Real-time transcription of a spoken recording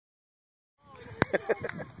You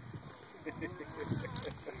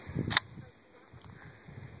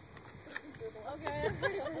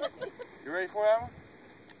ready for that one?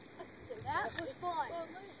 That was fun.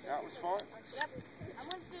 That was fun? Yep. I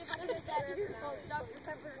want to see if I can get that Dr.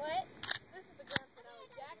 Pepper. What? This is the best one.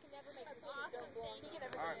 Jack can never make a awesome thing. He can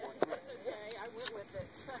never do it. That's okay. I went with it.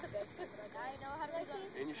 I know how to do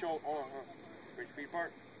that. In your shoulder. Oh, spread your feet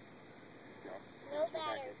apart. No. No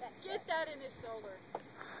matter. Get that in his shoulder.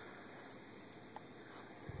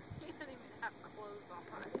 He doesn't even have clothes on.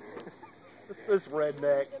 This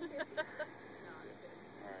redneck. Alright,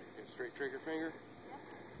 get a straight trigger finger.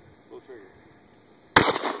 Pull trigger. Pull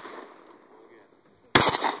again.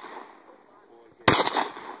 Pull again.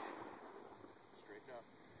 Straighten up.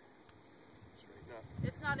 Straighten up.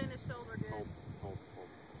 It's not in his shoulder, dude. Hold.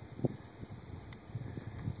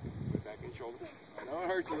 Put it back in your shoulder. I know it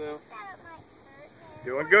hurts a little.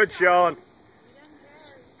 Doing good, Sean.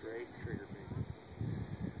 Straight trigger finger.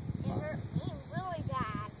 It hurt me really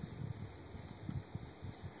bad.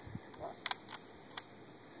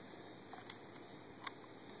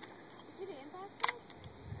 Did you end backwards?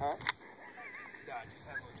 Huh? No, I just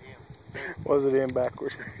had a little jam. Was it in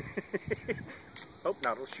backwards? Oh,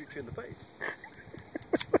 now it'll shoot you in the face. I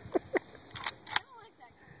don't like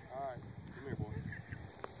that kind of. Alright, come here, boy.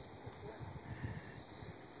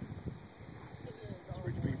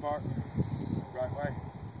 Spread your feet apart. Right way.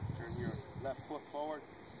 Turn your left foot forward.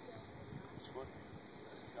 This foot.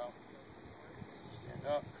 Go. Stand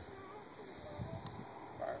up.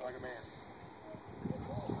 Fire like a man.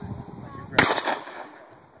 Watch your breath.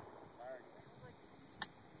 Fire.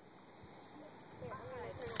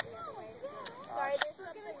 Sorry, there's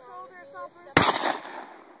something wrong.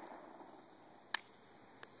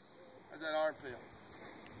 How's that arm feel?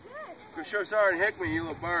 Go show Sergeant Hickman, you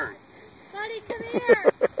little bird. Buddy, come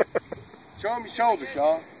here. Show him your shoulder,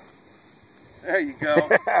 Sean. There you go.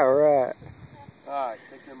 All right. Alright,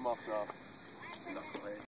 take them muffs off. Knucklehead.